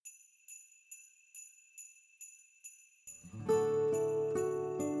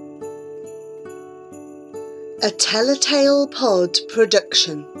A Telltale Pod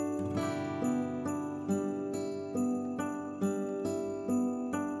production.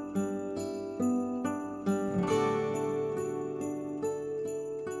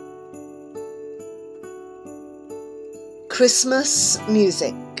 Christmas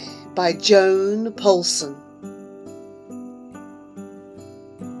Music by Joan Paulson.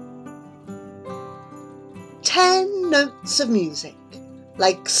 Ten notes of music,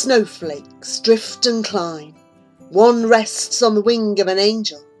 like snowflakes, drift and climb. One rests on the wing of an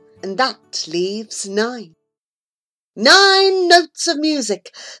angel, and that leaves 9. 9 notes of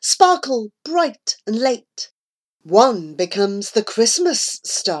music, sparkle bright and late. One becomes the Christmas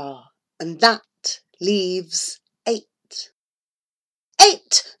star, and that leaves 8.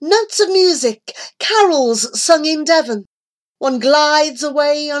 8 notes of music, carols sung in Devon. One glides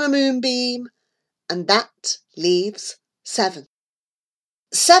away on a moonbeam, and that leaves 7.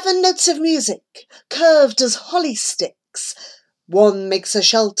 7 notes of music, curved as holly sticks. One makes a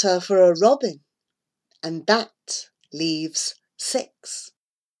shelter for a robin, and that leaves 6.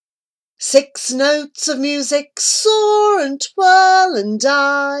 6 notes of music, soar and twirl and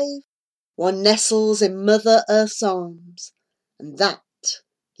dive. One nestles in Mother Earth's arms, and that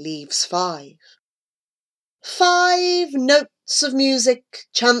leaves 5. 5 notes of music,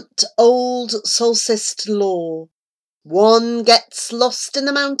 chant old solsticed lore. One gets lost in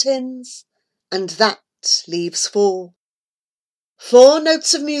the mountains, and that leaves 4. 4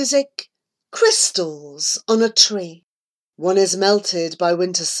 notes of music, crystals on a tree. One is melted by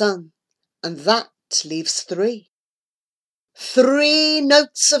winter sun, and that leaves 3. 3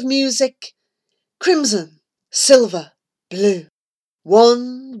 notes of music, crimson, silver, blue.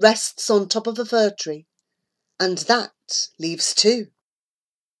 One rests on top of a fir tree, and that leaves 2.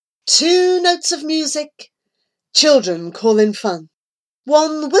 2 notes of music, children call in fun.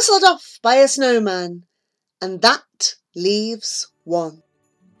 One whistled off by a snowman, and that leaves 1.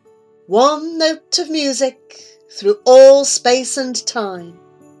 1 note of music, through all space and time,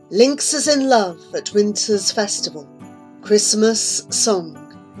 links us in love at winter's festival, Christmas song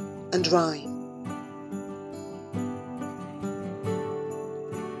and rhyme.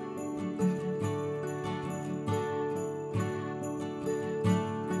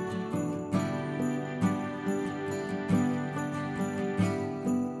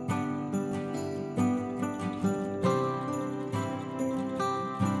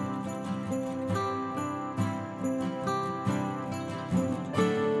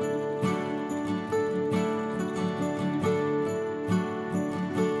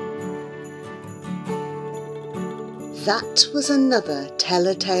 That was another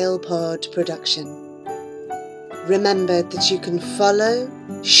Telltale Pod production. Remember that you can follow,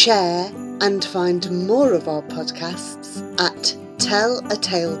 share and find more of our podcasts at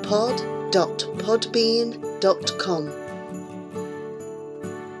tellatalepod.podbean.com.